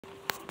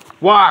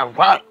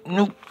Why,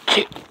 new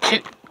chicken.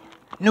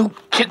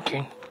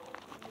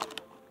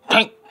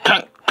 Can't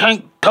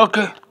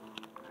Tucker.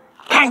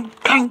 Can't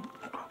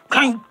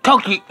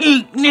Tucker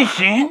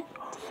ignition.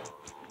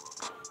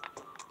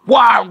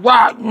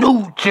 Why,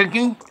 new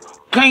chicken.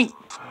 Can't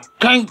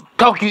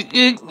Tucker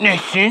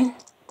ignition.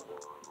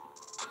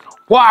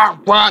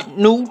 Why,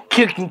 new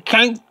chicken.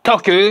 Can't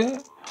Tucker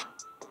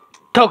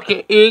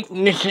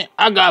ignition.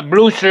 I got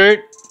blue shirt.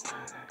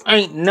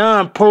 Ain't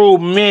none pro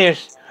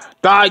miss.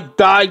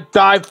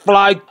 Die,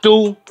 fly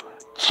through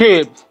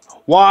chip.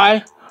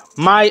 Why?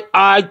 Might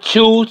I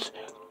choose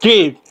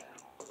dip?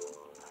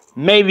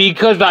 Maybe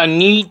because I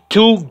need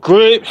 2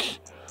 grips.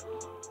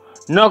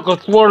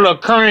 Knuckles for the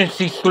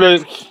currency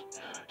slips.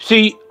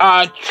 See,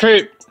 I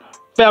tripped,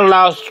 fell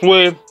out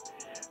swift.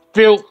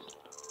 Feel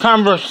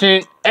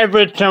conversant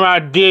every time I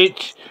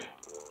ditch.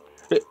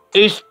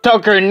 It's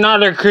Tucker,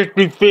 not a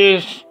crispy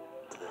fish.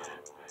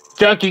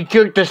 Jackie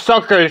kicked the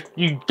suckers,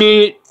 you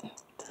did.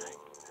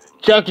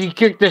 Jackie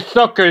kicked the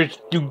suckers,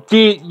 you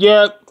did,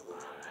 yep.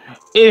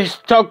 It's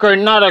Tucker,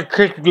 not a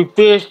crispy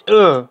fish,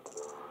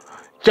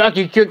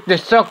 Jackie kicked the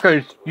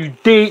suckers, you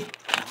did.